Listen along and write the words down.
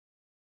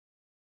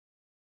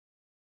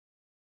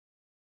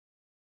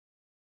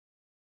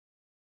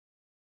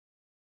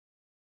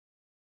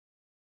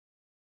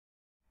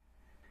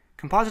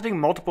Compositing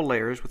multiple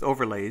layers with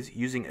overlays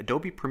using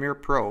Adobe Premiere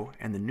Pro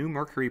and the new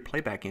Mercury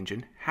playback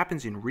engine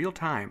happens in real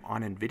time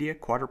on NVIDIA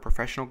Quadro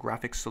professional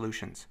graphics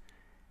solutions.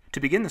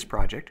 To begin this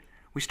project,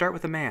 we start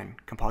with a man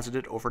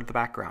composited over the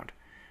background.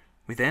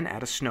 We then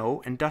add a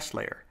snow and dust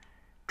layer,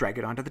 drag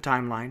it onto the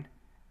timeline,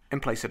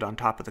 and place it on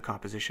top of the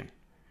composition.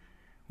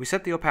 We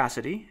set the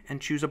opacity and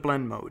choose a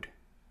blend mode,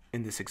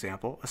 in this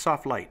example, a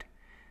soft light.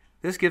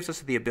 This gives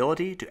us the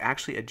ability to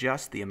actually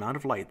adjust the amount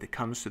of light that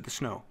comes through the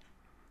snow.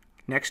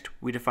 Next,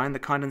 we define the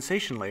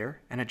condensation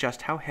layer and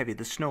adjust how heavy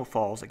the snow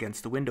falls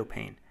against the window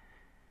pane.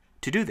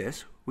 To do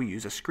this, we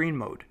use a screen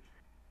mode.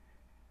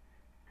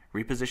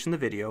 Reposition the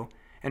video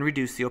and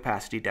reduce the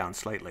opacity down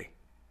slightly.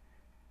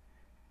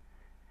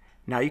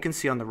 Now you can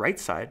see on the right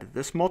side that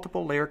this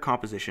multiple layer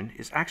composition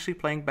is actually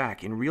playing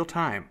back in real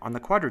time on the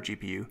Quadro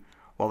GPU,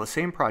 while the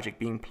same project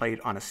being played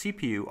on a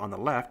CPU on the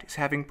left is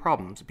having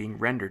problems being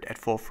rendered at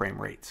full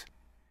frame rates.